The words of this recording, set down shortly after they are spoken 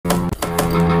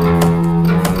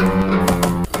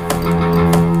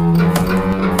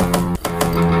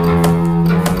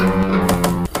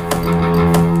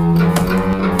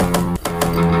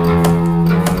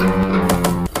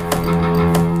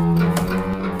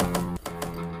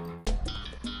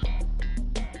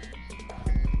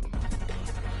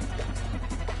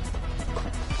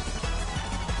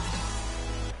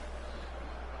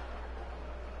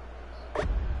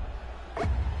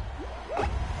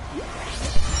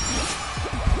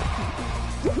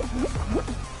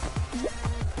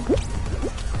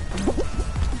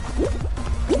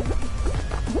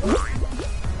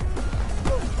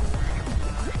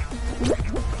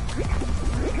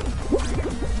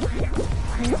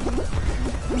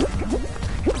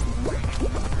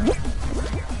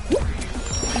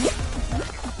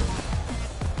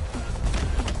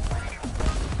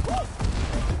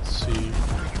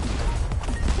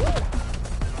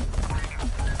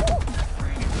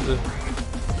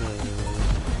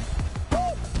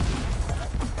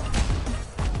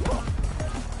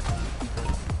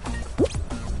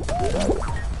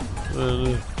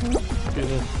Get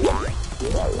in.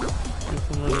 Get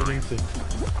from underneath it.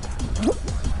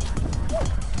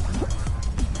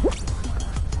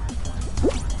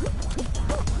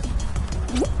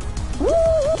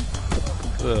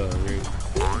 Oh, great.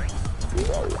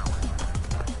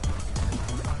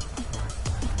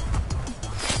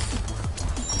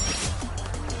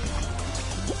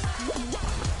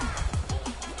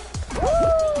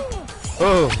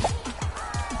 Oh!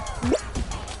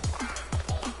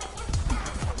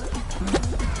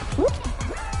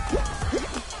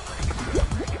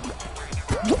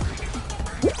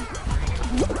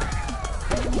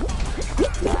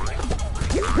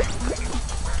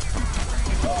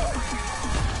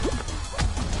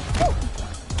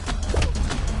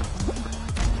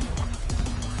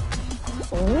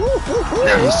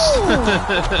 Nice!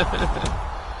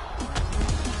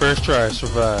 First try,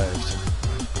 survived.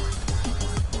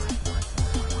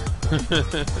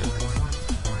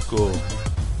 Cool.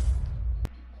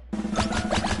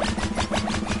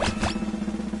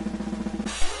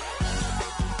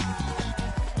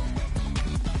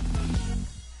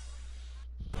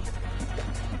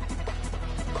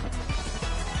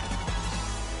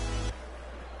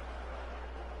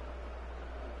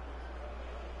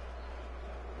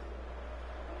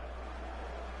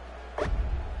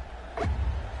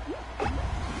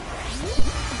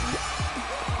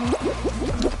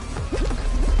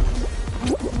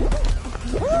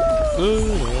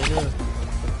 Ooh, yeah.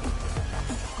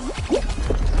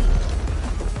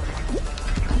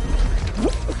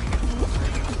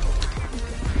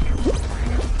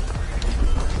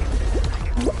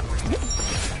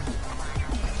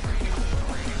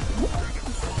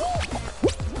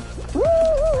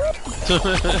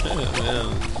 Man,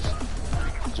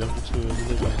 jump into a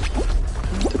living.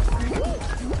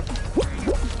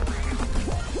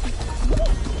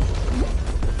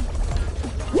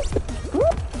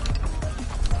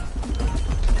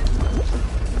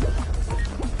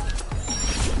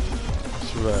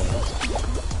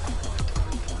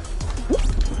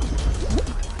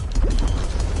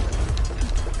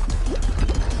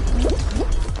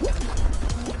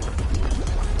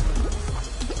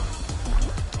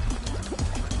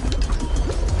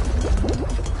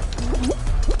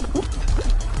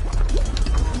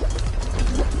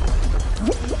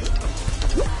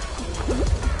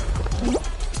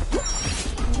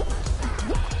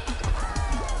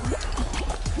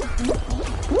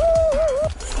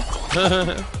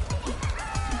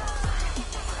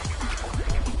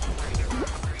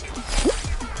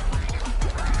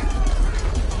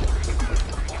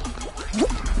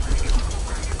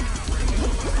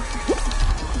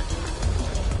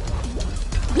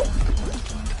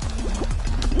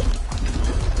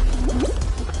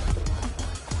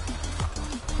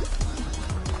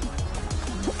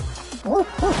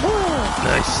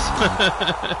 Nice.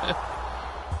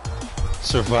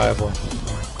 Survival.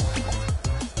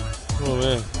 Oh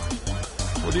man.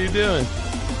 What are you doing?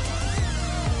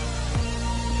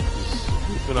 Just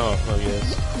goofing off, I guess.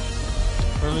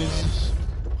 Well, he's just...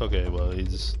 Okay, well,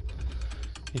 he's...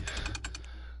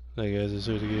 That guy's just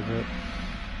sort of gave up.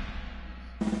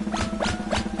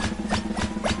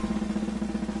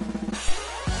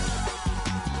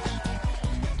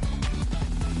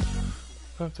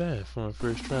 Not bad for my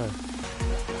first try.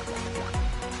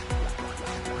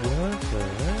 What the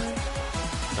heck?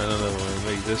 I don't know when I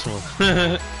make this one.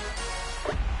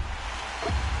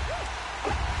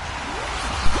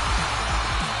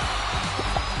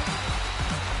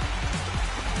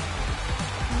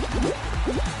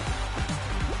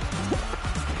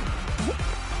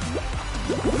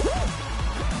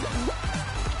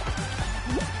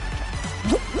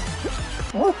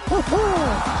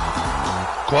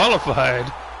 Qualified?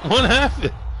 What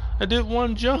happened? I did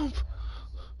one jump.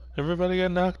 Everybody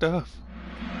got knocked off.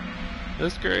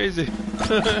 That's crazy.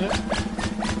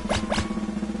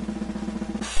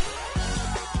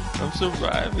 I'm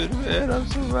surviving, man. I'm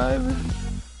surviving.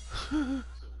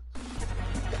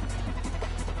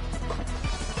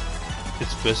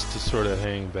 It's best to sort of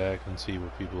hang back and see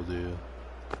what people do.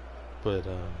 But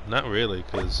not really,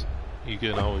 because you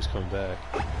can always come back.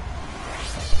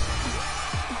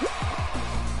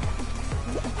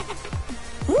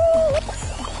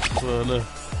 Well, no.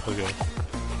 Okay.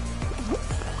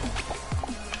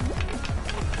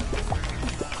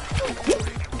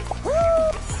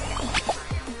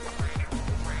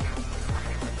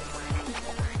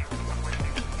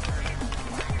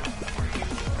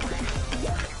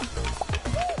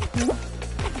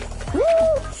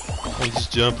 I'm just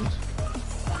jumping.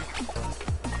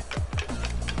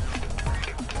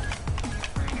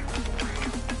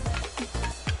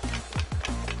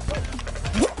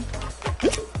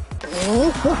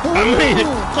 I made it!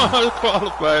 I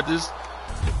qualified this.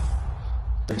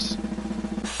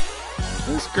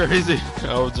 It's crazy.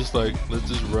 I was just like, let's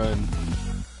just run.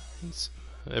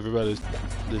 Everybody's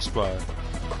this spot.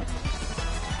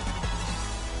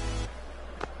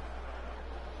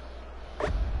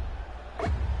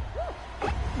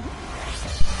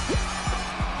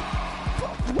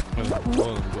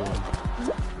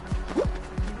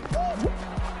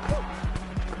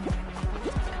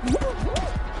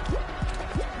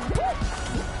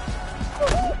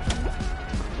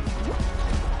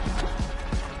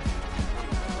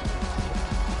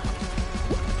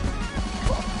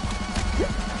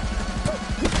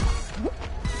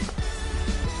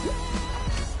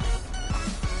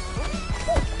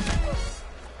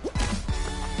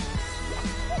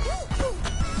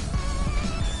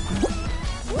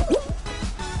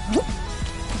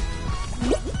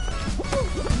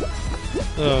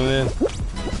 Oh man.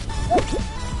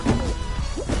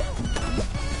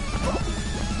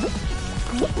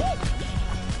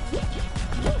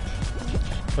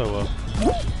 Oh well.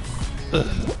 Ugh.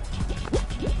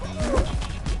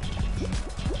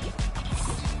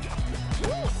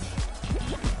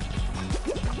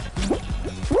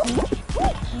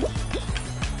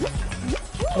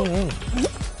 Oh no.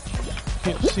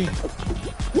 Can't see.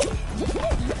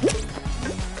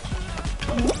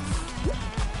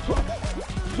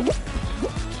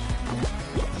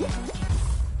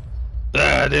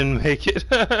 I didn't make it.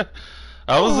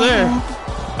 I was there.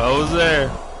 I was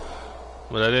there.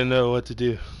 But I didn't know what to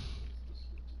do.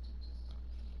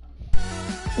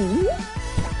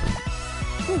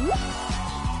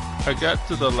 I got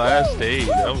to the last stage.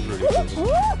 That was really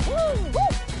cool.